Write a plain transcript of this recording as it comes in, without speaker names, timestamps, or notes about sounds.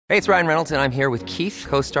Hey, it's Ryan Reynolds, and I'm here with Keith,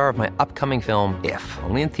 co-star of my upcoming film, If,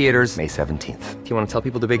 only in theaters May 17th. Do you want to tell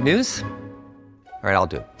people the big news? All right, I'll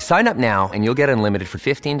do it. Sign up now and you'll get unlimited for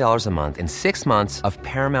 $15 a month and 6 months of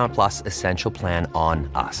Paramount Plus Essential Plan on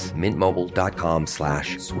us.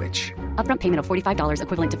 MintMobile.com/switch. Upfront payment of $45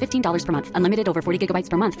 equivalent to $15 per month. Unlimited over 40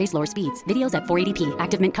 gigabytes per month. Face lower speeds. Videos at 480p.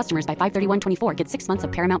 Active Mint customers by 531.24 get 6 months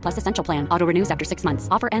of Paramount Plus Essential Plan. Auto renews after 6 months.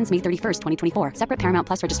 Offer ends May 31st, 2024. Separate Paramount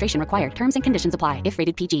Plus registration required. Terms and conditions apply if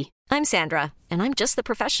rated PG. I'm Sandra, and I'm just the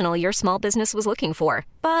professional your small business was looking for.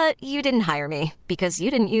 But you didn't hire me because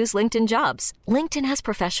you didn't use LinkedIn Jobs. LinkedIn has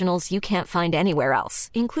professionals you can't find anywhere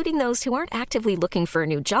else, including those who aren't actively looking for a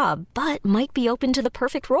new job, but might be open to the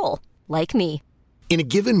perfect role, like me. In a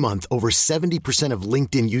given month, over 70% of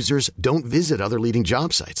LinkedIn users don't visit other leading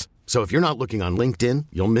job sites. So if you're not looking on LinkedIn,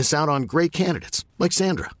 you'll miss out on great candidates like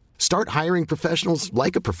Sandra. Start hiring professionals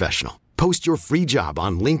like a professional. Post your free job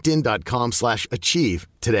on linkedin.com/achieve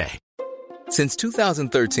today. Since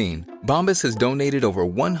 2013, Bombas has donated over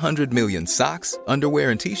 100 million socks,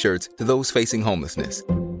 underwear, and T-shirts to those facing homelessness.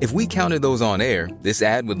 If we counted those on air, this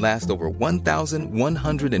ad would last over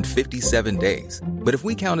 1,157 days. But if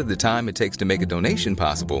we counted the time it takes to make a donation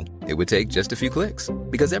possible, it would take just a few clicks.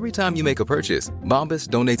 Because every time you make a purchase, Bombas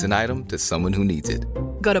donates an item to someone who needs it.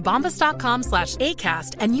 Go to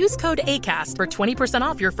bombas.com/ACAST and use code ACAST for 20%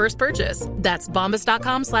 off your first purchase. That's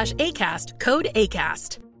bombas.com/ACAST, code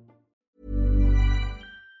ACAST.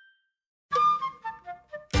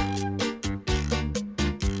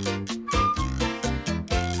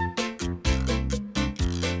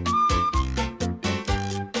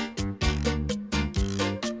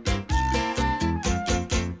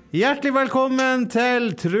 Hjertelig velkommen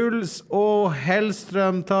til Truls og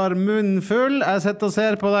Hellstrøm tar munnen full. Jeg sitter og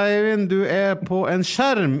ser på deg, Eivind. Du på en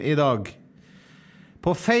skjerm i dag.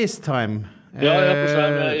 På FaceTime. Ja, jeg på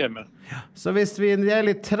skjerm hjemme. Så hvis vi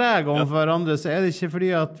litt trege om hverandre, så det ikke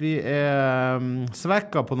fordi at vi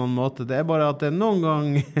svekket på noen måte. Det bare at det noen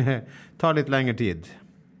gang tar litt lengre tid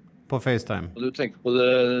på FaceTime. Du tenker på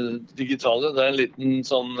det digitale, det en liten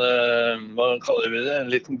sånn, hva kaller vi det, en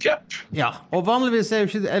liten gap. Ja, og vanligvis jo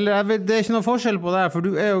ikke, eller det ikke noe forskjell på det, for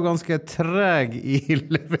du jo ganske treg i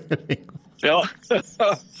levering. Ja,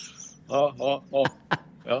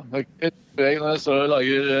 ja, det ikke treg når jeg står og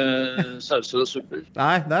lager sauser og supper.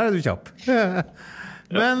 Nei, der du kjapp.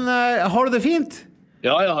 Men har du det fint?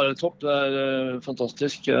 Ja, jeg har det topp, det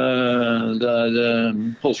fantastisk. Det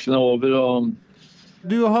påsken over og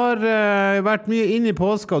Du har vært mye inne i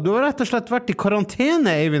påska. Du har rett og slett vært i karantene,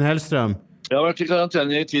 Eivind Hellstrøm. Jeg har vært i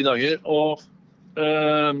karantene i 10 dager, og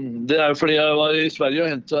det jo fordi jeg var i Sverige og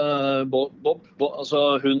hentet Bob,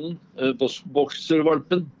 altså hunden,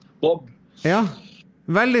 bokservalpen, Bob. Ja,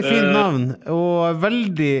 veldig fint navn, og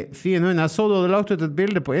veldig fin hund. Jeg så du hadde lagt ut et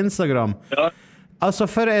bilde på Instagram. Ja. Altså,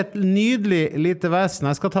 for et nydelig lite vesen.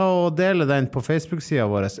 Jeg skal ta og dele den på Facebook-siden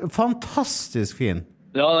vår. Fantastisk fin.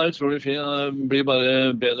 Ja, det utrolig fin. Det blir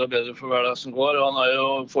bare bedre og bedre for hver dag som går. Og han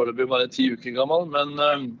jo foreløpig bare 10 uker gammel, men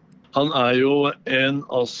han jo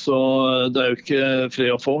altså, det jo ikke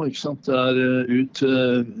fred å få, ikke sant? Det ut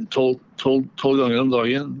 12 ganger om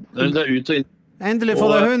dagen. Det ut og inn. Endelig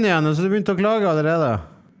få deg hund igjen, så du begynte å klage allerede.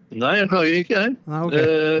 Nei, jeg klager ikke, jeg. Nei,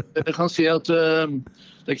 okay. Jeg kan si at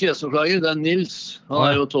det ikke jeg som klager, det Nils.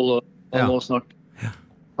 Han jo 12 år, han nå snart.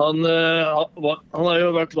 Han har jo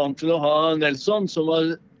vært vant til å ha Nelson, som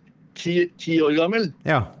var 10 år gammel.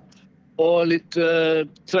 Ja. Og litt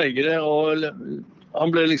tregere, og han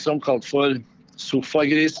ble liksom kalt for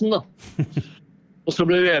sofagrisen, da. Og så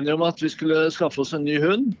ble vi enige om at vi skulle skaffe oss en ny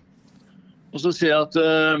hund. Og så sier jeg at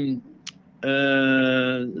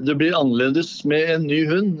det blir annerledes med en ny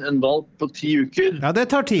hund, en valp på 10 uker. Ja, det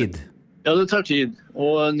tar tid. Ja, det tar tid.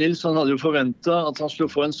 Og Nils, han hadde jo forventet at han skulle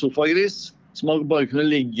få en sofagris, som han bare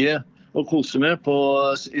kunne ligge og kose med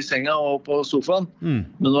i senga og på sofaen.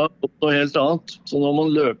 Men nå det noe helt annet, så nå må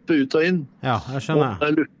han løpe ut og inn. Ja, jeg skjønner.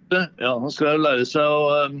 Og lufte. Ja, han skal lære seg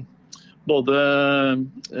å både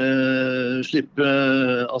slippe,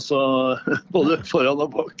 altså, både foran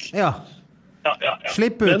og bak. Ja.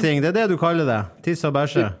 Slippe ut ting, det det du kaller det. Tisse og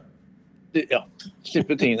bæsje. Ja,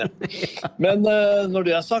 slippe tingene. Men når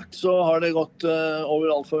det sagt, så har det gått over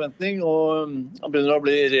all forventning, og han begynner å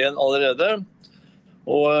bli ren allerede.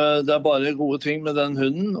 Og det bare gode ting med den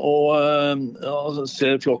hunden, og han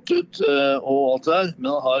ser flott ut og alt det der,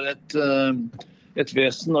 men han har et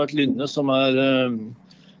vesen og et lynne som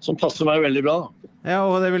passer meg veldig bra. Ja,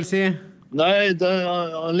 og det vil si? Nei,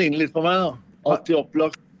 han ligner litt på meg da. Alltid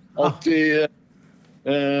opplagt, alltid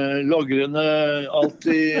logrende,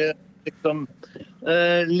 alltid liksom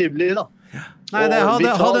livlig da. Nei,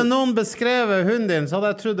 hadde noen beskrevet hunden din, så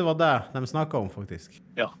hadde jeg trodd det var det de snakket om, faktisk.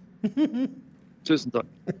 Ja. Tusen takk.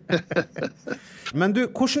 Men du,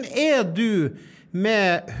 hvordan du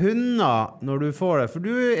med hunder når du får det? For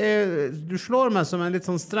du slår meg som en litt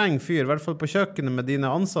sånn streng fyr, i hvert fall på kjøkkenet med dine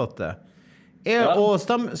ansatte. Og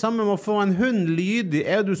sammen med å få en hund lydig,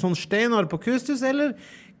 du sånn Steinar på kustus, eller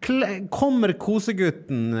kommer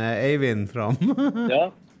kosegutten Eivind fram? Ja.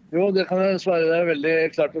 Jo, det kan jeg svare deg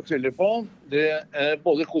veldig klart og tydelig på.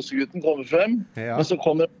 Både kosegutten kommer frem, men så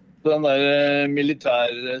kommer den der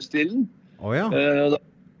militærstilen. Ja.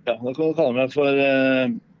 Da kan du kalle meg for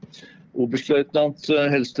oberstløytnant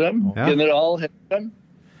Hellstrøm, general Hellstrøm.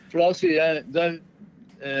 For da sier jeg, det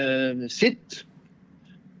sitt,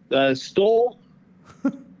 det stå,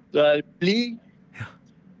 det bli,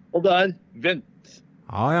 og det vent.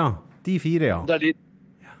 Ja, de 4, ja. Det de.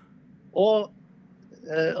 Og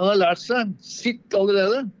han har lært seg sitt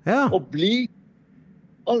allerede, og bli.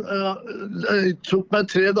 Det tok meg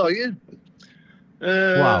 3 dager.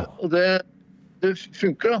 Og det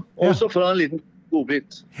funker da. Og så får han en liten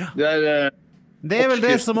godbit. Det vel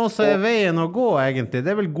det som også veien å gå, egentlig.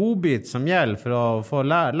 Det vel godbit som gjelder for å få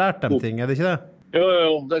lært dem ting, det ikke det?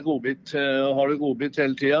 Jo, det godbit. Har du godbit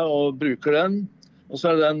hele tiden og bruker den, og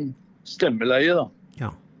så det den stemmeleie da.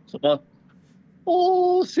 Ja. Som at,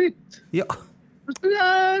 sitt! Ja.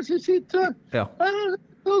 Så sitter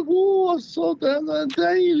så god også, den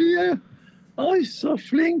deilige. Oi, så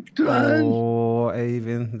flink du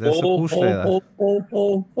Eivind, det så koselig det.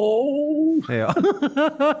 Ja.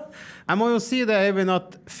 Jeg må jo si det, Eivind,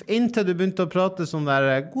 at inntil du begynte å prate sånn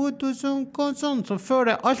der god og sånn, så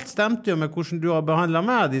før det alt stemte jo med hvordan du har behandlet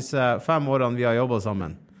meg disse 5 årene vi har jobbet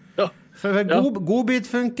sammen. For godbit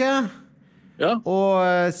funker. Og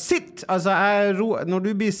sitt, altså når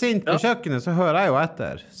du blir sint på kjøkkenet, så hører jeg jo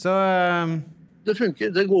etter. Så det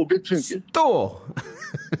funker, det godbit funker. Stå!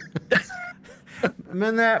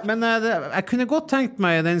 men jeg kunne godt tenkt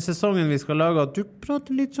meg i den sesongen vi skal lage at du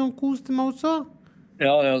prater litt sånn kos til meg også.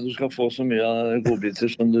 Ja, du skal få så mye av godbiter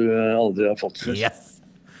som du aldri har fått. Yes,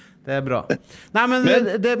 det bra. Nei, men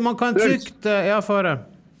man kan trygt føre.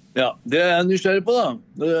 Ja, det jeg nysgjerrig på da,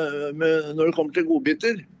 når det kommer til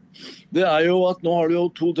godbiter, det jo at nå har du jo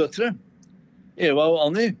 2 døtre, Eva og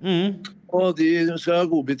Annie, og de skal ha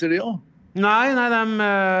godbiter de også. Nei,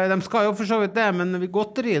 de skal jo for så vidt det, men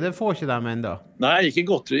godteri, det får ikke dem enda. Nei, ikke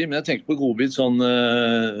godteri, men jeg tenker på godbit sånn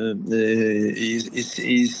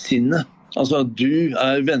i sinnet. Altså, du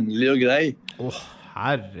vennlig og grei.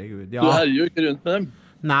 Herregud, ja. Du herjer jo ikke rundt med dem.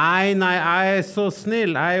 Nei, jeg så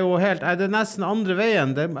snill. Jeg jo helt, det nesten andre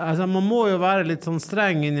veien. Altså, man må jo være litt sånn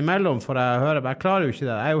streng innimellom for å høre, men jeg klarer jo ikke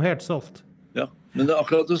det. Jeg jo helt solgt. Ja, men det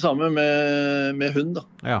akkurat det samme med hund da.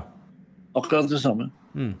 Ja. Akkurat det samme,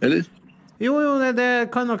 eller? Jo, det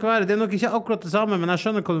kan nok være. Det nok ikke akkurat det samme, men jeg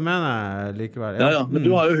skjønner hva du mener likevel. Ja, men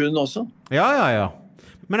du har jo hund også. Ja.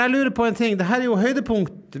 Men jeg lurer på en ting. Dette jo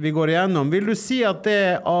høydepunkt vi går igjennom. Vil du si at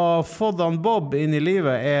det å få Dan Bob inn i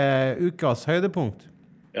livet ukas høydepunkt?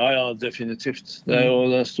 Ja, definitivt. Det jo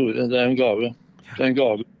det store. Det en gave. Det en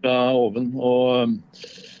gave fra oven. Og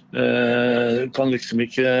kan liksom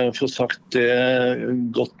ikke få sagt det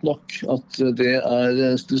godt nok. At det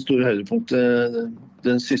det store høydepunktet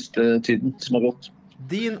den siste tiden som har gått.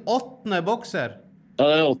 Din 8. bokser? Ja,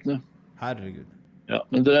 det 8. Herregud. Ja,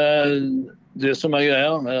 men det som greia,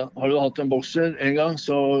 har du hatt en bokser en gang,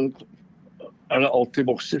 så det alltid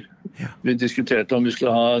bokser. Ja. Vi diskuterte om vi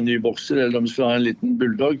skulle ha en ny bokser, eller om vi skulle ha en liten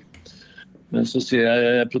bulldog. Men så sier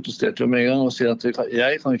jeg protesterte om en gang, og sier at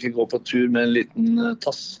jeg kan ikke gå på tur med en liten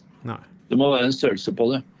tass. Nei. Det må være en størrelse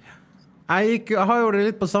på det. Jeg har jo det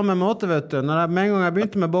litt på samme måte, vet du. Med en gang jeg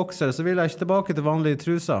begynte med bokser, så ville jeg ikke tilbake til vanlige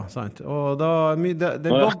truser, sant? Og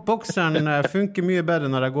bokseren funker mye bedre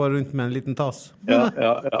når jeg går rundt med en liten tass. Ja.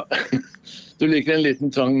 Du liker en liten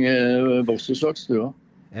trang boksershorts, du også?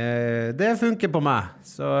 Det funker på meg.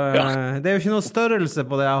 Så det jo ikke noe størrelse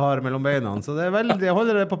på det jeg har mellom beina, så det jeg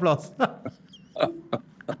holder det på plass.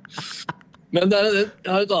 Men jeg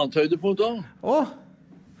har et annet høydepunkt også.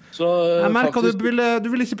 Så, jeg merker faktisk, du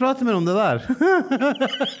vil ikke prate mer om det der.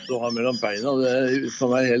 Du har mellom beina, det kan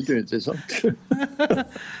være helt uinteressant.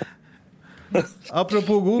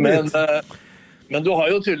 Apropos godbit. Men du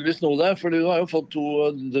har jo tydeligvis noe der, for du har jo fått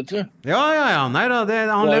 2 døtre. Ja. Nei da,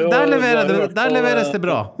 der leveres det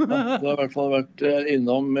bra. Du har i hvert fall vært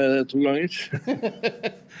innom 2 ganger.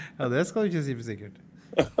 Ja, det skal du ikke si for sikkert.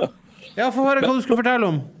 Ja, få høre hva du skulle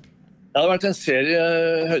fortelle om. Det har vært en serie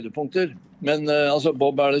høydepunkter. Men altså,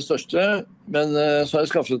 Bob det største, men så har jeg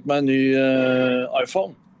skaffet meg en ny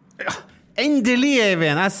iPhone. Ja, endelig,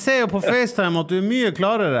 Eivind! Jeg ser jo på FaceTime at du mye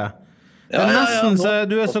klarere. Det nesten så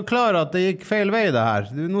du så klar at det gikk feil vei det her.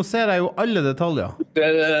 Nå ser jeg jo alle detaljer.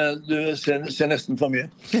 Du ser nesten for mye.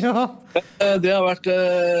 Ja. Det har vært,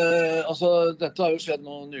 dette har jo skjedd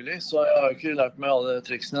nå nylig, så jeg har ikke lært meg alle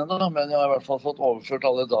triksene ennå, men jeg har i hvert fall fått overført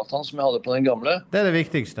alle dataene som jeg hadde på den gamle. Det det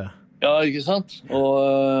viktigste. Ja, ikke sant?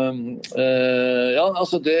 Og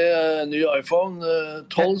det nye iPhone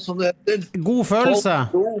 12 som det heter. God følelse.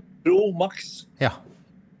 12 Pro Max. Ja.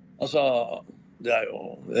 Altså, det er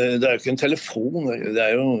jo ikke en telefon, det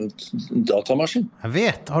er jo en datamaskin. Jeg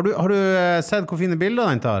vet. Har du sett hvor fine bilder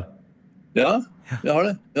den tar? Ja, jeg har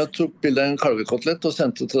det. Jeg tok bildet av en kalvekotelett og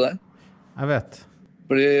sendte til deg. Jeg vet.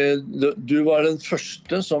 Fordi du var den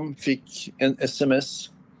første som fikk en SMS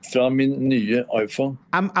fra min nye iPhone.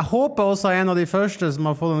 Jeg håper også en av de første som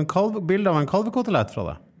har fått bilde av en kalvekotelett fra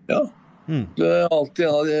deg. Ja. Du er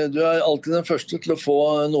alltid den første til å få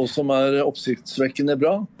noe som er oppsiktsvekkende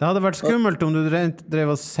bra. Det hadde vært skummelt om du drev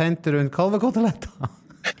og sendte rundt kalvekoteletter.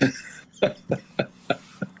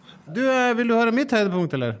 Vil du høre mitt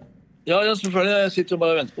høydepunkt, eller? Ja, selvfølgelig. Jeg sitter jo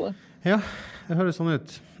bare og venter på det. Ja, det høres sånn ut.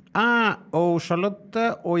 Jeg og Charlotte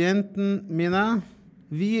og jentene mine,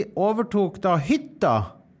 vi overtok da hytta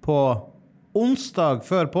på onsdag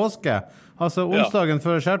før påske. Altså onsdagen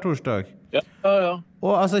før skjærtorsdag. Ja.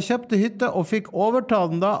 Og altså kjøpte hytte og fikk overta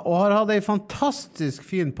den da, og har hatt en fantastisk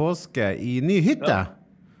fin påske i ny hytte. Ja.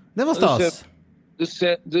 Det var stas. Det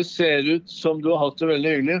ser ut som du har hatt det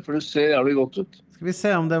veldig hyggelig, for du ser jævlig godt ut. Skal vi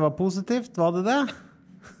se om det var positivt? Var det det?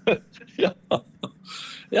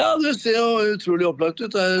 Ja, du ser jo utrolig opplagt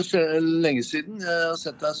ut. Det er lenge siden jeg har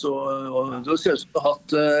sett deg så... Du ser ut som du har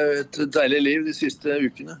hatt et deilig liv de siste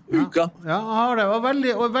ukene. Uka. Ja, jeg har det.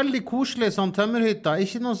 Og veldig koselig sånn tømmerhytta.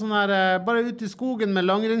 Ikke noe sånn her, bare ute i skogen med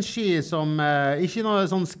langrennsski som... Ikke noe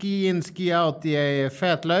sånn ski-in, ski-out i en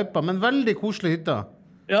fet løypa, men veldig koselig hytta.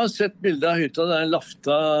 Jeg har sett bildet av hytta. Det er en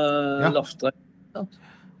lafta.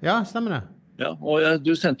 Ja, stemmer det. Ja, og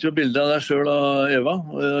du sendte jo bildet av deg selv av Eva.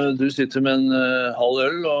 Du sitter med en halv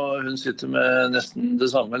øl, og hun sitter med nesten det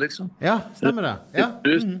samme, liksom. Ja, stemmer det. Ja.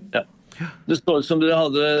 Ja. Det står ut som dere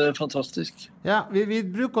hadde det fantastisk. Ja, vi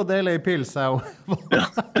bruker å dele i pils, Ja.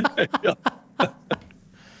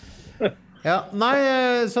 Ja, nei,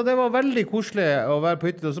 så det var veldig koselig å være på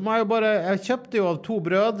hytte. Så må jeg kjøpte jo av 2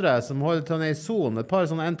 brødre som holder til i zone, et par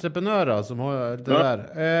sånne entreprenører som holder det der.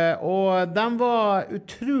 Og de var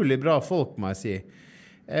utrolig bra folk, må jeg si.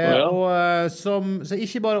 Så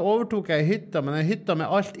ikke bare overtok jeg hytta, men en hytta med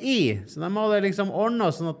alt i. Så de hadde liksom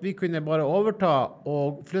ordnet sånn at vi kunne bare overta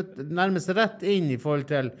og flytte nærmest rett inn i forhold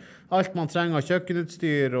til alt man trenger av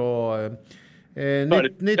kjøkkenutstyr og...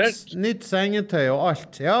 Nytt sengetøy og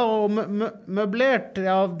alt. Ja, og møblert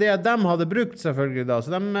av det de hadde brukt selvfølgelig da.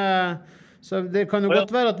 Så det kan jo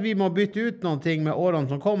godt være at vi må bytte ut noen ting med årene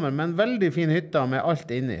som kommer, men veldig fin hytta med alt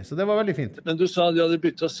inni. Så det var veldig fint. Men du sa de hadde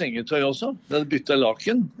byttet sengetøy også? De hadde byttet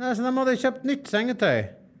laken? Nei, så de hadde kjøpt nytt sengetøy.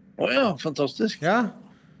 Ja, fantastisk. Ja.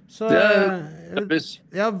 Så,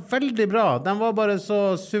 ja, veldig bra. De var bare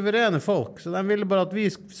så suverene folk, så de ville bare at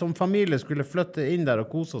vi som familie skulle flytte inn der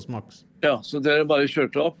og kose oss maks. Ja, så dere bare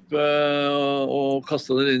kjørte opp og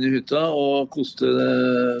kastet dere inn i hytta og koste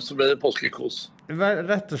det, så ble det påskekos.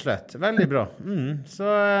 Rett og slett. Veldig bra. Så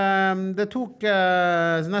det tok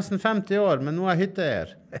nesten 50 år, men nå er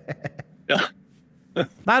hytteeier. Ja.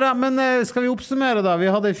 Neida, men skal vi oppsummere da? Vi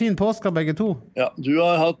hadde en fin påske begge to. Ja, du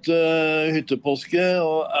har hatt hyttepåske,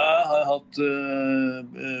 og jeg har hatt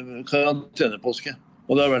karantenepåske.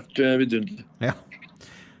 Og det har vært vidunderlig. Ja,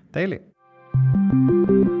 deilig.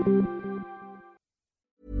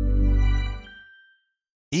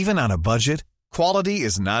 Even on a budget, quality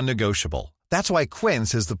is non-negotiable. That's why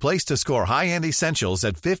Quince is the place to score high-end essentials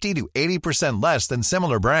at 50 to 80% less than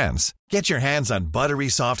similar brands. Get your hands on buttery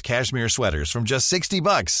soft cashmere sweaters from just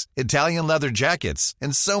 $60, Italian leather jackets,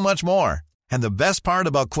 and so much more. And the best part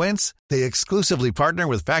about Quince, they exclusively partner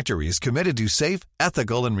with factories committed to safe,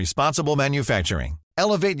 ethical, and responsible manufacturing.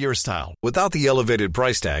 Elevate your style without the elevated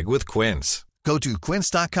price tag with Quince. Go to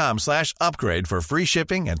quince.com/upgrade for free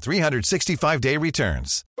shipping and 365-day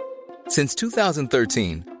returns. Since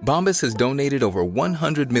 2013, Bombas has donated over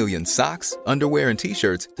 100 million socks, underwear, and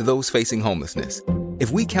T-shirts to those facing homelessness.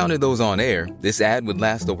 If we counted those on air, this ad would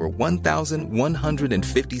last over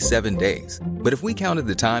 1,157 days. But if we counted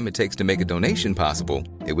the time it takes to make a donation possible,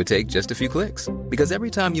 it would take just a few clicks. Because every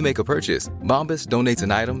time you make a purchase, Bombas donates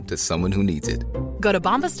an item to someone who needs it. Go to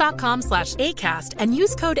bombas.com/ACAST and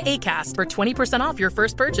use code ACAST for 20% off your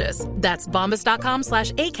first purchase. That's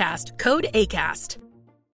bombas.com/ACAST, code ACAST.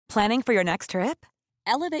 Planning for your next trip?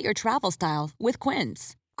 Elevate your travel style with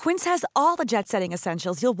Quince. Quince has all the jet-setting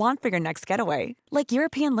essentials you'll want for your next getaway, like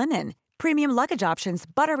European linen, premium luggage options,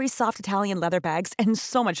 buttery soft Italian leather bags, and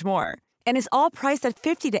so much more. And is all priced at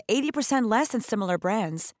 50 to 80% less than similar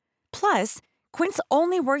brands. Plus, Quince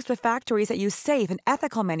only works with factories that use safe and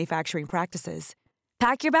ethical manufacturing practices.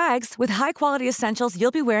 Pack your bags with high-quality essentials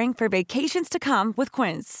you'll be wearing for vacations to come with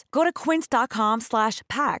Quince. Go to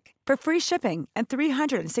quince.com/pack for free shipping and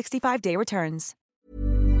 365-day returns.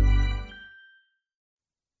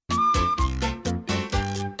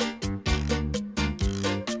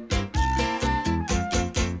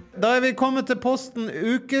 Da vi kommet til posten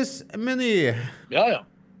ukesmeny. Ja.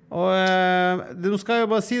 Og nå skal jeg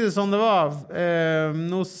bare si det sånn det var.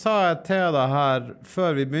 Nå sa jeg til deg her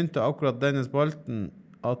før vi begynte akkurat denne spalten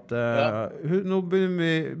at nå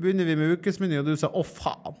begynner vi med ukesmeny, og du sa,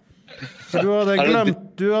 faen. Så du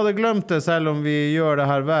hadde glemt det selv om vi gjør det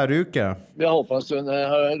her hver uke. Vi har holdt på en stund. Jeg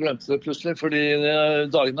har glemt det plutselig, fordi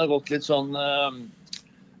dagene har gått litt sånn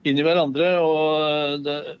inn I hverandre, og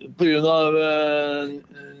på grunn av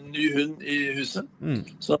ny hund I huset.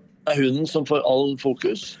 Så hunden som får all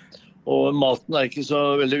fokus, og maten ikke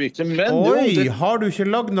så veldig viktig. Men har du ikke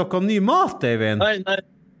lagd noe ny mat, Eivind?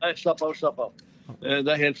 Nei, slapp av.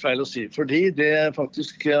 Det helt feil å si, fordi det jeg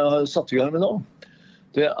faktisk har satt I gang med nå,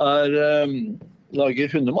 det lage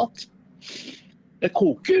hundemat. Jeg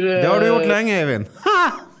koker... Det har du gjort lenge, Eivind.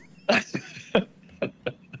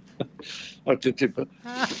 Artig type.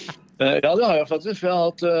 Ja, det har jeg faktisk. Jeg har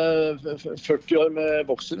hatt 40 år med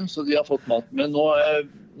boksere, så de har fått mat. Men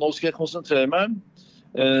nå skal jeg konsentrere meg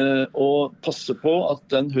og passe på at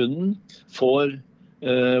den hunden får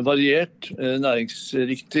variert,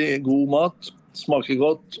 næringsriktig, god mat, smaker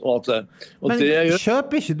godt og alt det. Og men det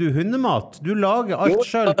kjøper ikke du hundemat? Du lager alt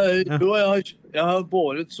selv? Jo, jeg har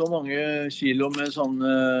båret så mange kilo med sånn,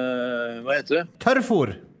 hva heter det?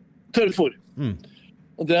 Tørrfôr.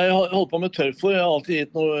 Og det jeg har holdt på med tørrfôr, jeg har alltid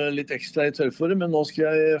gitt noe litt ekstra I tørrfôret, men nå skal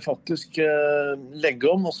jeg faktisk legge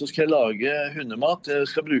om, og så skal jeg lage hundemat. Jeg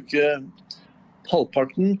skal bruke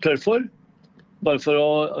halvparten tørrfôr, bare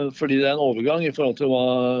fordi det en overgang I forhold til hva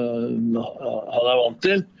han vant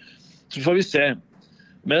til. Så får vi se.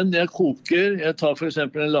 Men jeg tar for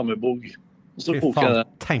eksempel en lammebog, og så koker jeg det.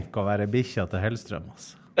 Tenk å være bikkja til Hellstrøm,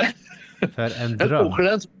 altså. For en drøm. Jeg koker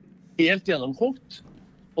den helt gjennomkokt,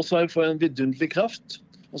 og så får jeg en vidunderlig kraft.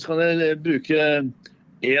 Og så kan jeg bruke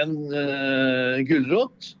en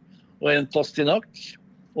gulrot og en pastinakk,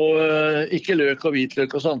 og ikke løk og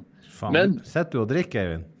hvitløk og sånn. Men sett du og drikke,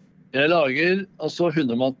 Eivind? Jeg lager altså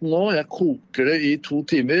hundematen nå. Jeg koker det I 2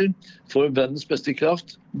 timer, får verdens beste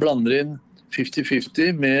kraft, blander inn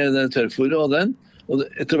 50-50 med tørrfôret og den. Og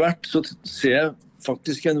etter hvert så ser jeg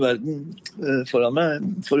faktisk en verden foran meg,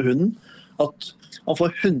 for hunden, at han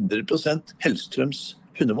får 100% Hellstrøms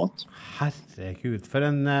hundemat. Herregud, for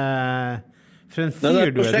en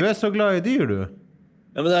fyr du er så glad I dyr, du.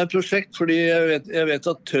 Ja, men det et prosjekt, fordi jeg vet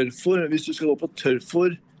at tørrfôr, hvis du skal gå på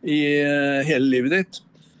tørrfôr I hele livet ditt,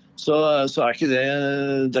 så ikke det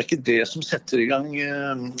ikke det som setter I gang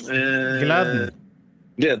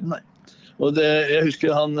gleden, nei. Og jeg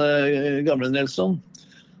husker han gamle Nelson,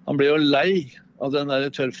 han ble jo lei av den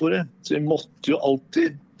der tørrfôret, så vi måtte jo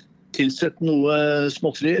alltid tilsette noe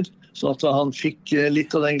småtterier, sånn at han fikk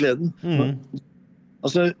litt av den gleden.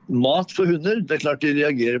 Altså, mat for hunder, det klart de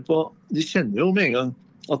reagerer på, de kjenner jo med en gang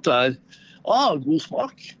at det god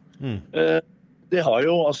smak. Det har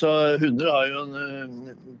jo, altså, hunder har jo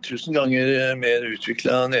 1000 ganger mer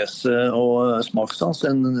utviklet nese og smakssans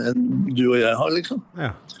enn du og jeg har, liksom.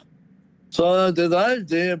 Ja. Så det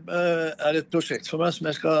det et prosjekt for meg som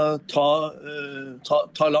jeg skal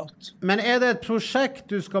ta langt. Men det et prosjekt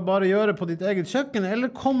du skal bare gjøre på ditt eget kjøkken, eller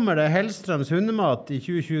kommer det Hellstrøms hundemat I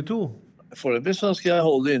 2022? Foreløpig så skal jeg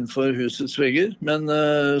holde det innenfor husets vegger, men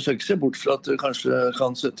så ikke se bort fra at det kanskje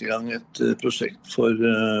kan sette I gang et prosjekt for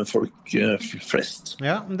folk flest.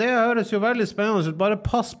 Ja, det høres jo veldig spennende ut. Bare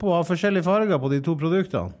pass på å ha forskjellige farger på de 2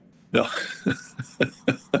 produktene. Ja.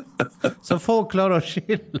 Så folk klarer å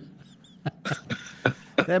skille.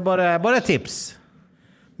 Det bare tips.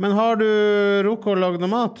 Men har du rukket å lage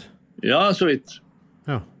noe mat? Ja, så vidt.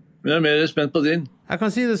 Ja. Men jeg mer spent på din. Jeg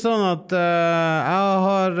kan si det sånn at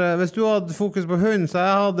hvis du hadde fokus på hund, så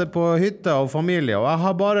jeg hadde på hytte og familie, og jeg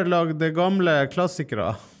har bare lagd det gamle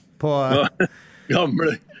klassikere på...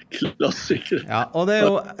 Gamle klassikere. Ja, og det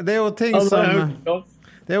jo ting som...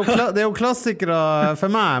 Det jo klassikere for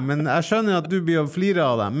meg, men jeg skjønner at du blir å flire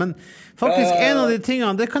av dem. Men faktisk en av de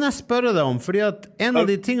tingene, det kan jeg spørre deg om, fordi at en av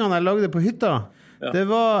de tingene jeg lagde på hytta, det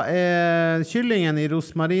var kyllingen I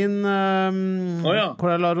rosmarin,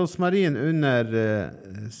 hvor jeg la rosmarin under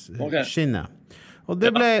skinnet. Og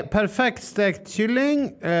det ble perfekt stekt kylling.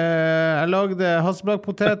 Jeg lagde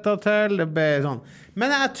hasselbakkpoteter til. Det ble sånn.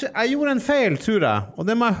 Men jeg gjorde en feil, tror jeg. Og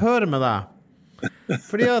det må jeg høre med deg.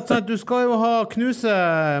 Fordi at du skal jo knuse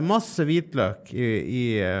masse hvitløk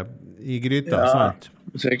i gryta, sant?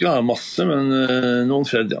 Du skal ikke ha masse, men noen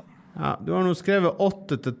fred, ja. Ja, du har nå skrevet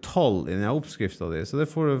 8-12 i denne oppskriften din, så det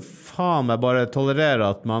får du faen meg bare tolerere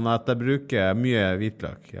at jeg bruker mye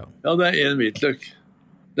hvitløk. Ja, det er en hvitløk.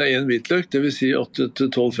 Det vil si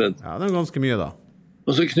 8-12 fred. Ja, det er ganske mye da.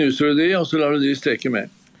 Og så knuser du de, og så lar du de steke med.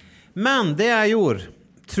 Men det jeg gjorde,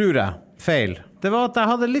 tror jeg, feil, det var at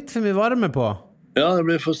jeg hadde litt for mye varme på. Ja, det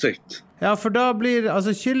ble for stekt. Ja, for da blir,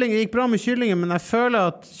 kylling, det gikk bra med kyllingen, men jeg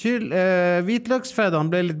føler at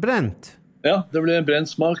hvitløksfeddene ble litt brent. Ja, det ble en brent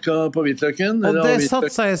smak på hvitløken. Og det satt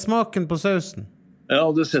seg i smaken på sausen. Ja,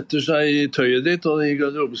 og det setter seg i tøyet ditt og i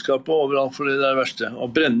garderobeskapet overalt, for det er det verste. Å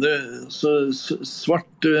brenne så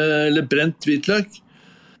svart eller brent hvitløk,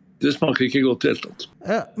 det smaker ikke godt i hele tatt.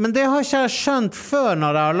 Ja, men det har ikke jeg skjønt før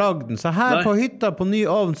når jeg har lagd den. Så her på hytta på ny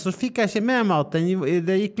ovn, så fikk jeg ikke med meg at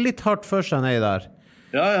det gikk litt hardt for seg ned der.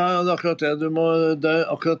 Ja, det er akkurat det.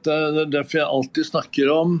 Det er derfor jeg alltid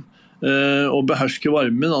snakker om å beherske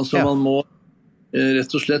varmen. Altså man må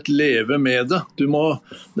rett og slett leve med det. Det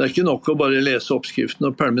er ikke nok å bare lese oppskriften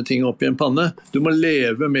og pælme ting opp i en panne. Du må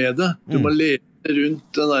leve med det. Du må leve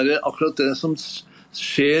rundt akkurat det som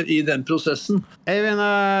skjer i den prosessen. Eivind,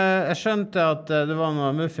 jeg skjønte at det var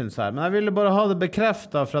noen muffins her, men jeg ville bare ha det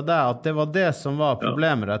bekreftet fra deg at det var det som var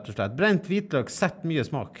problemet, rett og slett. Brent hvitløk setter mye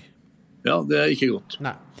smak. Ja, det er ikke godt.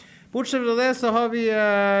 Nei. Bortsett fra det så har vi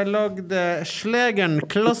lagd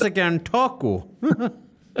klassikeren taco.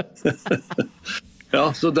 Ja,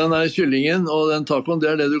 så den kyllingen og den tacoen, det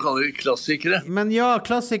er det du kaller klassikere. Men ja,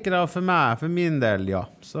 klassikere for meg, for min del, ja.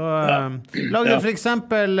 Så lagde for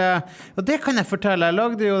eksempel, og det kan jeg fortelle, jeg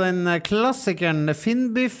lagde jo den klassikeren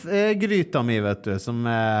Finnbiff-gryta mi, vet du, som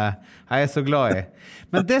jeg er så glad i.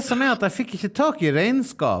 Men det som er at jeg fikk ikke tak i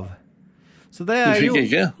reinskav. Så det du fikk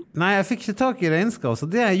ikke? Nei, jeg fikk ikke tak i reinskav, så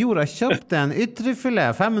det jeg gjorde, jeg kjøpte en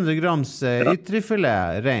ytrefilet, 500 grams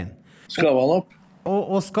ytrefilet rein. Skav han opp?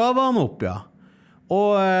 Og skava han opp, ja.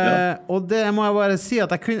 Og det må jeg bare si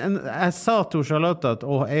at jeg sa til Charlotte at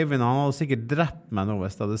Eivind, han hadde sikkert drept meg nå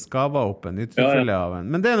hvis jeg hadde skava opp en ytterfilet av en.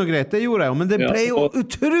 Men det er noe greit, det gjorde jeg jo. Men det ble jo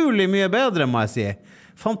utrolig mye bedre, må jeg si.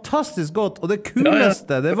 Fantastisk godt. Og det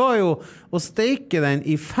kuleste, det var jo å steike den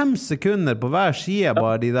i 5 sekunder på hver side,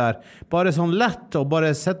 bare sånn lett og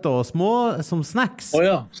bare sette og små som snacks.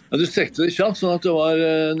 Ja, du stekte det kjapt, sånn at det var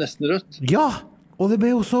nesten rødt. Ja! Og det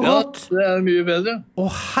ble jo så godt. Ja, det er mye bedre.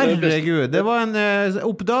 Herregud, det var en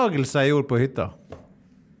oppdagelse jeg gjorde på hytta.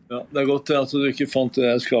 Ja, det er godt at du ikke fant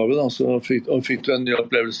det skavet, da, så fikk du en ny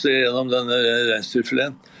opplevelse gjennom denne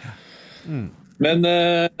reinsdyrfileten. Men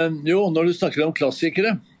jo, når du snakker om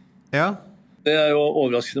klassikere, det er jo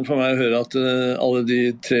overraskende for meg å høre at alle de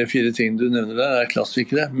 3-4 tingene du nevner der er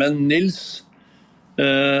klassikere. Men Nils,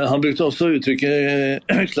 han brukte også uttrykket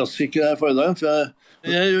klassikere her forrige dag, for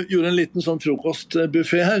jeg gjorde en liten sånn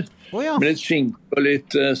frokostbuffet her, med litt skinke og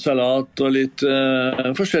litt salat og litt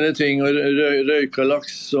forskjellige ting, og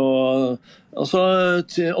røykalaks og altså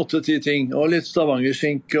 8-10 ting, og litt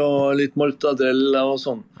stavangerskinke og litt mortadella og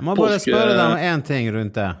sånn. Jeg må bare spørre deg om en ting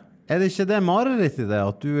rundt det. Er det ikke det mareritt i det,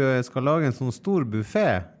 at du skal lage en sånn stor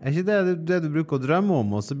buffet? Er ikke det du bruker å drømme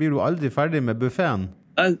om, og så blir du aldri ferdig med buffeten?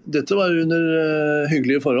 Nei, dette var under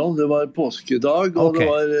hyggelige forhold. Det var påskedag, og det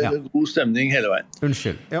var god stemning hele veien.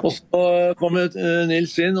 Unnskyld. Ja. Og så kommer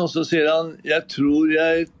Nils inn, og så sier han, jeg tror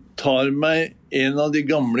jeg tar meg en av de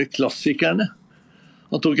gamle klassikerne.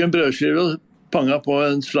 Han tok en brødskive og panga på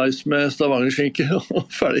en slice med stavangerskinke,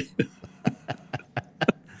 og ferdig.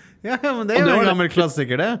 Ja, men det er jo en gammel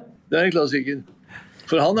klassiker, det. Det er en klassiker.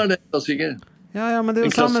 For han er det klassiker. Ja, men det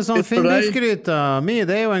er jo samme som Finnbiff-gryta mi,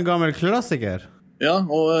 det er jo en gammel klassiker. Ja,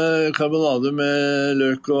 og karbonade med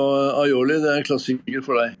løk og aioli, det er en klassiker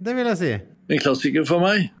for deg. Det vil jeg si. En klassiker for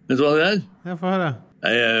meg. Vet du hva det er? Jeg får høre.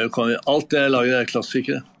 Alt det jeg lager er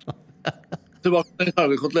klassikere. Tilbake til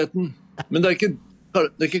kalvekoteletten. Men det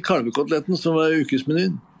er ikke kalvekoteletten som er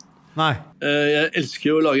ukesmenyen. Nei. Jeg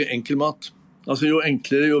elsker jo å lage enkel mat. Altså jo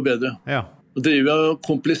enklere, jo bedre. Ja. Å drive og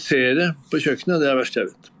komplisere på kjøkkenet, det er det verste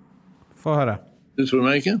jeg vet. Få høre. Du tror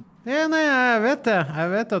meg ikke? Ja, nei, jeg vet det.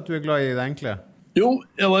 Jeg vet at du er glad i det enkle. Jo,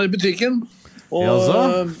 jeg var i butikken,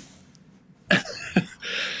 og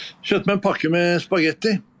kjøpte meg en pakke med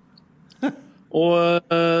spagetti. Og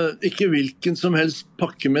ikke hvilken som helst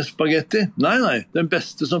pakke med spagetti. Nei, den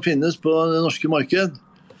beste som finnes på det norske marked.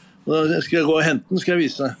 Og skal jeg gå og hente den, skal jeg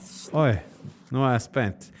vise deg. Oi, nå er jeg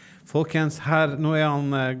spent. Folkens, nå er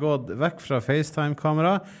han gått vekk fra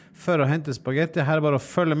FaceTime-kamera, for å hente spagetti. Her bare å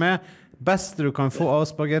følge med. Beste du kan få av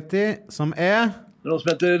spagetti, som Noe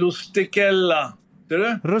som heter Rusticella. Ser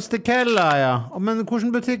du? Rusticella, ja. Men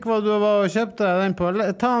hvilken butikk var du og kjøpte den på?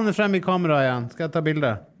 Ta den frem i kamera igjen. Skal jeg ta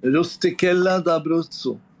bilde? Rusticella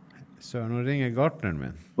d'Abruzzo. Så nå ringer gartneren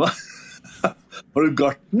min. Hva? Har du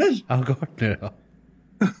gartner? Ja, gartner, ja.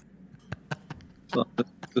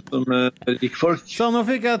 Som rikfolk. Så nå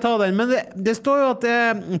fikk jeg ta den. Men det står jo at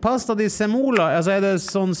det pasta di semola. Altså, det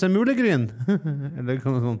sånn semulegryn? Eller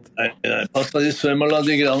noe sånt? Nei, pasta di semola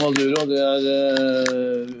di grano duro, det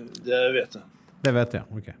vet jeg. Det vet jeg,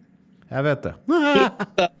 ok. Jeg vet det.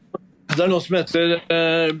 Det noe som heter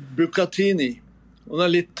bucatini. Og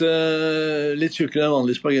den litt tjukkere enn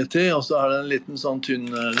vanlig spagetti, og så har den en liten sånn tynn...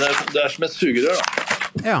 Det som et sugerør, da.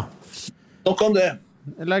 Ja. Nok om det.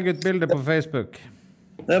 Legg ut bilder på Facebook.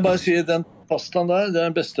 Jeg bare sier den pastaen der, det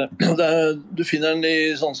den beste. Du finner den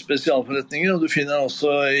i sånne spesialforretninger, og du finner den også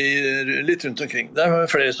litt rundt omkring. Det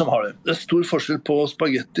flere som har det. Det stor forskjell på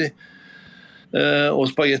spagetti og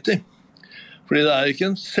spagetti. Fordi det ikke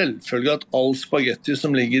en selvfølge at all spagetti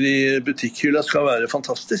som ligger i butikkhylla skal være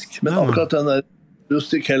fantastisk. Men akkurat den der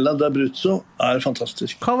Rusticella d'Abruzzo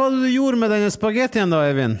fantastisk. Hva var det du gjorde med denne spagettien da,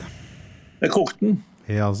 Eivind? Jeg kokte den.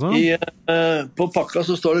 Ja, så? På pakka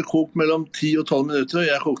så står det kok mellom 10 og 12 minutter, og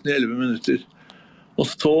jeg kokte den i 11 minutter. Og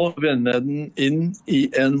så vender jeg den inn i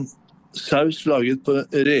en saus laget på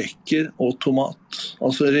reker og tomat,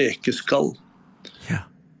 altså rekeskall. Ja.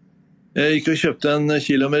 Jeg gikk og kjøpte 1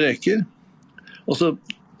 kilo med reker, og så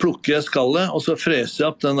plukker jeg skallet, og så freser jeg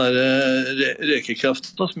opp den der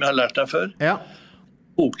rekekraften som jeg har lært deg før. Ja.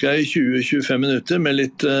 Koker jeg i 20-25 minutter med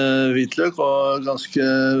litt hvitløk og ganske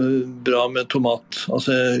bra med tomat.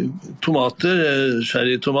 Altså tomater,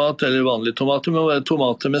 sherrytomat eller vanlige tomater, men være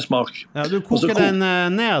tomater med smak. Ja, du koker den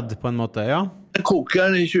ned på en måte, ja? Jeg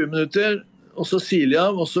koker den i 20 minutter, og så siler jeg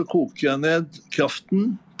av, og så koker jeg ned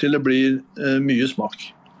kraften til det blir mye smak.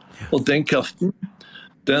 Og den kraften,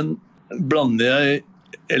 den blander jeg,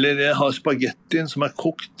 eller jeg har spagettien som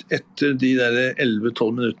kokt etter de der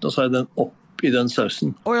 11-12 minuttene, og så har jeg den opp i den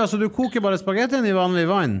sausen. Ja, så du koker bare spagettien i vanlig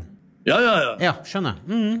vann? Ja. Ja, skjønner.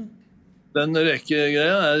 Den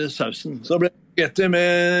rekegreia sausen. Så ble det spagetti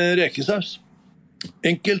med rekesaus.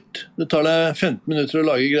 Enkelt. Det tar deg 15 minutter å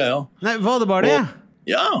lage greia. Nei, var det bare det?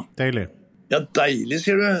 Ja. Deilig. Ja, deilig,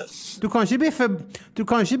 sier du. Du kan ikke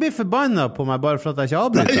bli forbannet på meg bare for at jeg ikke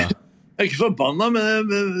avbryter. Nei. Jeg ikke forbannet, men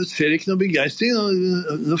jeg ser ikke noe begeistring.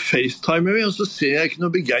 Nå facetimer vi, og så ser jeg ikke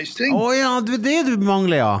noe begeistring. Ja, det du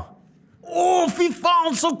mangler, ja. Fy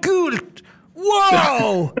faen, så kult!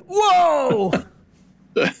 Wow!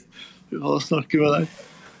 Hva snakker med deg?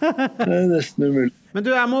 Det nesten umulig. Men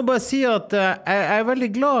du, jeg må bare si at jeg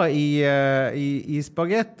veldig glad i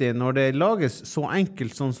spagetti når det lages så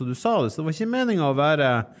enkelt sånn som du sa det. Så det var ikke meningen å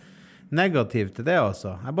være negativ til det,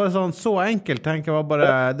 altså. Jeg bare sånn, så enkelt tenker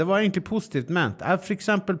jeg det var egentlig positivt ment. Jeg for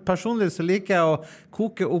eksempel personlig så liker jeg å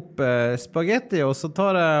koke opp spagetti, og så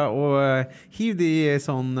tar jeg og hiver det i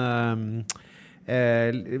sånn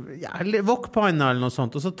wokpanna eller noe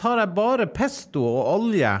sånt, og så tar jeg bare pesto og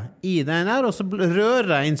olje i den her, og så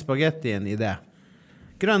rører jeg inn spagettien i det.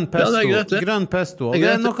 Grønn pesto, grønn pesto, og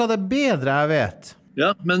det noe av det bedre jeg vet.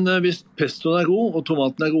 Ja, men hvis pestoen god og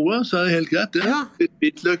tomaten gode, så det helt greit. Ja. Litt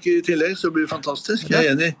hvitløk i tillegg, så blir det fantastisk.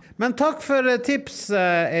 Jeg enig. Men takk for tips,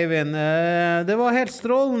 Eivind. Det var helt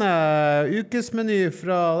strålende ukesmeny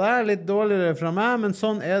fra deg, litt dårligere fra meg, men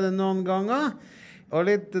sånn det noen ganger. Og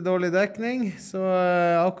litt dårlig dekning, så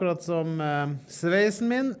akkurat som sveisen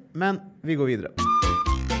min, men vi går videre.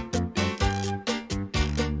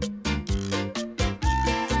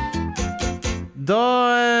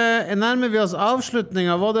 Da nærmer vi oss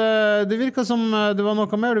avslutningen. Det virket som det var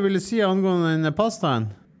noe mer du ville si angående den pastaen?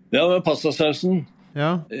 Ja, det var pastasausen.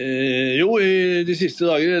 Ja. Jo, i de siste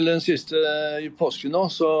dager, eller den siste i påsken nå,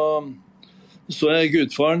 så jeg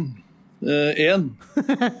Gudfaren 1.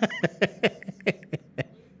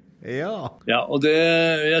 Ja, og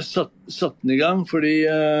jeg satte den i gang fordi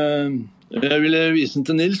jeg ville vise den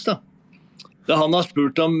til Nils, da. Han har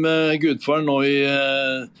spurt om Gudfaren nå i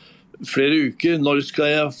flere uker. Når skal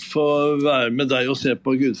jeg få være med deg og se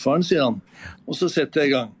på Gudfaren, sier han. Og så setter jeg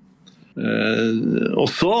i gang. Og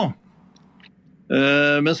så,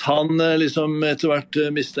 mens han liksom etter hvert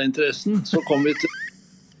mistet interessen, så kom vi til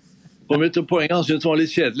poenget. Han syntes det var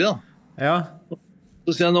litt kjedelig, da. Ja.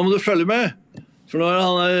 Så sier han, nå må du følge med. For nå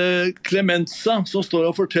han Clemenza som står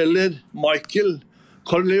og forteller Michael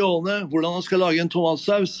Corleone hvordan han skal lage en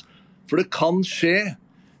tomatsaus. For det kan skje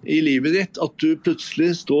i livet ditt at du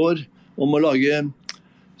plutselig står og må lage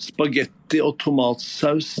spagetti og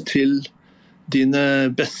tomatsaus til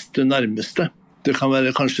dine beste nærmeste. Det kan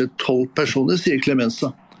være kanskje 12 personer, sier Clemenza.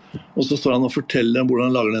 Og så står han og forteller hvordan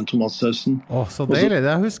han lager den tomatsausen. Så deilig,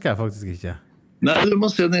 det husker jeg faktisk ikke. Nei, du må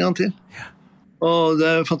se den en gang til. Og det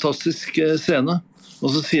er en fantastisk scene. Og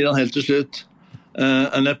så sier han helt til slutt,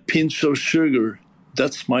 and a pinch of sugar,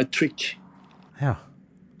 that's my trick. Ja.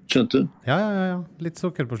 Skjønte du? Ja. Litt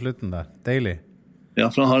sukker på slutten der. Deilig. Ja,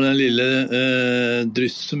 for han har den lille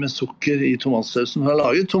drysset med sukker i tomatsausen. Han har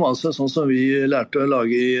laget tomatsaus sånn som vi lærte å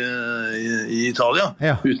lage i Italia,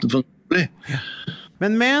 utenfor Napoli.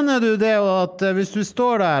 Men mener du det at hvis du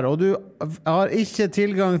står der, og du har ikke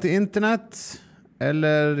tilgang til internett,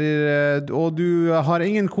 og du har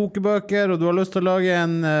ingen kokebøker, og du har lyst til å lage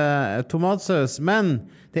en tomatsaus, men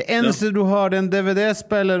det eneste du har, det er en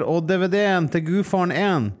DVD-spiller og DVD-en til Gudfaren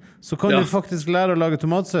 1, så kan du faktisk lære å lage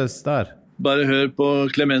tomatsaus der. Bare hør på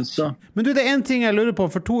Clemenza. Men du, det er en ting jeg lurer på.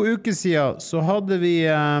 For 2 uker siden så hadde vi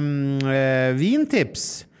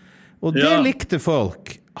vintips, og det likte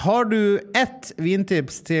folk. Har du ett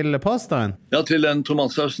vintips til pastaen? Ja, til den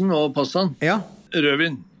tomatsausen og pastaen. Ja.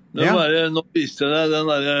 Rødvin. Nå viste jeg deg den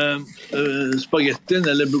der spagettien,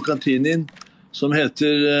 eller bucatinin, som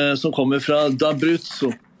kommer fra d'Abruzzo.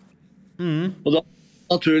 Og da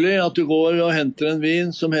naturlig at du går og henter en vin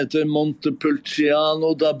som heter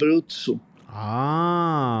Montepulciano d'Abruzzo.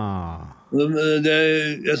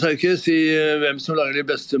 Jeg skal ikke si hvem som lager de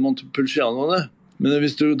beste Montepulcianoene, men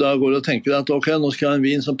hvis du da går og tenker at ok, nå skal jeg ha en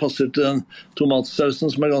vin som passer til den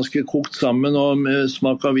tomatsausen som er ganske kokt sammen og med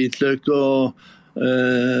smak av hvitløk og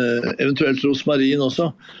eventuelt rosmarin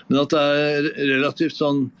også, men at det er relativt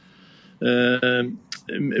sånn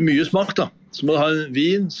mye smak da. Så må du ha en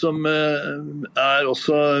vin som er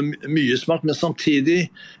også mye smak, men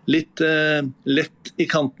samtidig litt lett i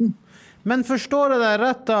kanten. Men forstår jeg deg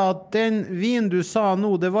rett da, at den vin du sa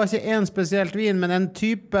nå, det var ikke en spesielt vin, men en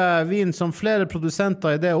type vin som flere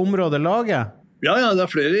produsenter i det området lager? Ja, det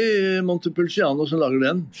er flere i Montepulciano som lager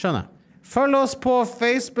den. Skjønner. Følg oss på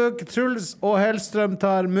Facebook. Truls og Hellstrøm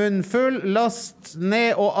tar munnen full. Last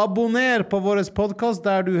ned og abonner på vår podcast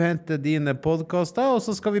der du henter dine podcaster, og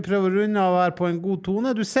så skal vi prøve å runde av her på en god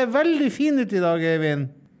tone. Du ser veldig fin ut i dag,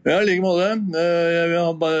 Eivind. Ja, i like måte. Jeg vil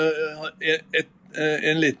ha bare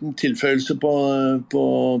en liten tilføyelse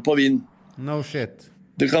på vin. No shit.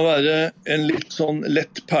 Det kan være en litt sånn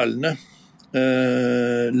lett perlende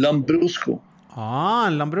Lambrusco.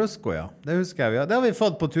 En Lambrusco, ja. Det husker jeg. Det har vi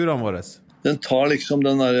fått på turene våre. Den tar liksom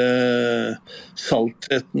den der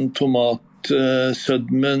saltheten, tomat,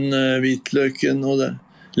 sødmen, hvitløken og det.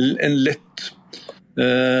 En lett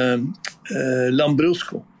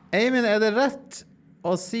Lambrusco. Eivind, er det rett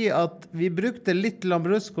å si at vi brukte litt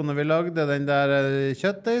Lambrusco når vi lagde den der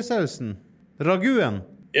kjøttdeigsausen? Raguen?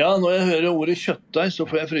 Ja, når jeg hører ordet kjøttdeig, så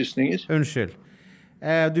får jeg frysninger. Unnskyld.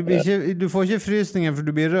 Du får ikke frysninger for du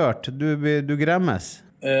blir rørt. Du gremmes.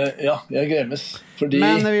 Ja, jeg gremmes.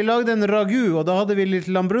 Men vi lagde en ragu, og da hadde vi litt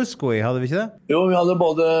Lambrusco i, hadde vi ikke det? Jo, vi hadde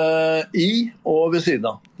både i og ved siden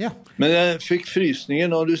av. Ja. Men jeg fikk frysninger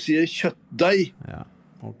når du sier kjøttdeig. Ja,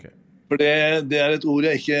 ok. For det er et ord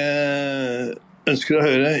jeg ikke ønsker å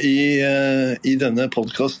høre i denne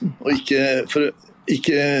podcasten, og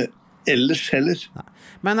ikke ellers heller. Nei.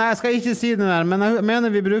 Men jeg skal ikke si det der, men jeg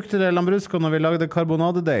mener vi brukte det Lambrusco når vi lagde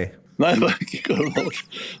karbonadedeig. Nei, det var ikke karbonade.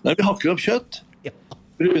 Nei, vi hakker opp kjøtt. Ja.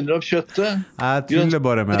 Runder opp kjøttet. Jeg tuller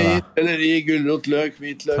bare med deg. Eller i gulrot, løk,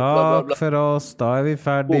 hvitløk, bla, bla, bla. Takk for oss, da er vi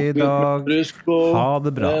ferdig i dag. Ha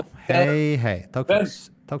det bra. Hei, hei. Takk for oss.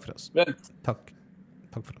 Takk for oss. Takk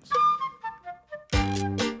for oss.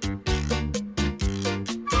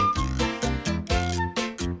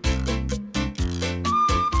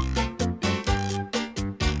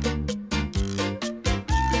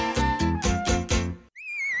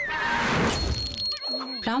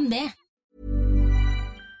 Plan B.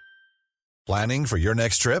 Planning for your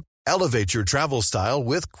next trip? Elevate your travel style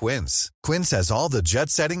with Quince. Quince has all the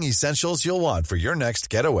jet-setting essentials you'll want for your next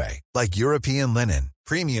getaway, like European linen,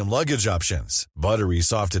 premium luggage options, buttery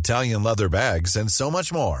soft Italian leather bags, and so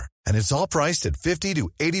much more. And it's all priced at 50 to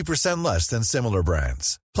 80% less than similar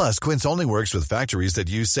brands. Plus, Quince only works with factories that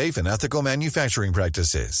use safe and ethical manufacturing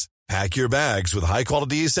practices. Pack your bags with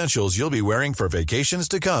high-quality essentials you'll be wearing for vacations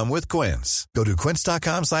to come with Quince. Go to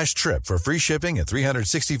quince.com/trip for free shipping and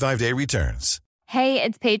 365-day returns. Hey,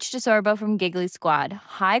 it's Paige DeSorbo from Giggly Squad.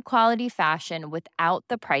 High quality fashion without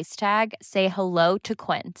the price tag. Say hello to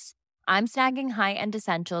Quince. I'm snagging high-end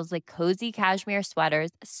essentials like cozy cashmere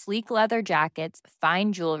sweaters, sleek leather jackets,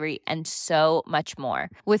 fine jewelry, and so much more.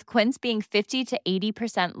 With Quince being 50 to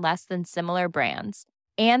 80% less than similar brands.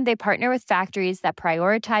 And they partner with factories that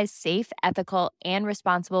prioritize safe, ethical, and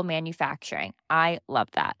responsible manufacturing. I love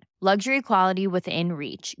that. Luxury quality within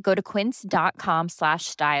reach. Go to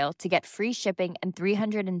quince.com/style to get free shipping and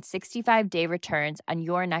 365-day returns on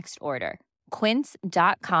your next order.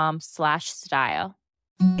 Quince.com/style.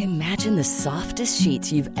 Imagine the softest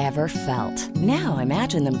sheets you've ever felt. Now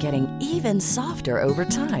imagine them getting even softer over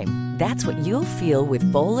time. That's what you'll feel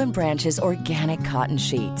with Boll & Branch's organic cotton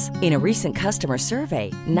sheets. In a recent customer survey,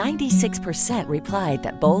 96% replied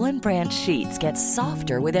that Boll & Branch sheets get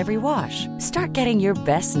softer with every wash. Start getting your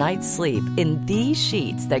best night's sleep in these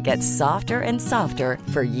sheets that get softer and softer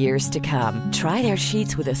for years to come. Try their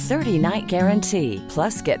sheets with a 30-night guarantee.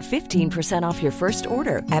 Plus, get 15% off your first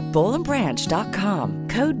order at bollandbranch.com.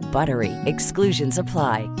 Code BUTTERY. Exclusions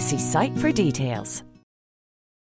apply. See site for details.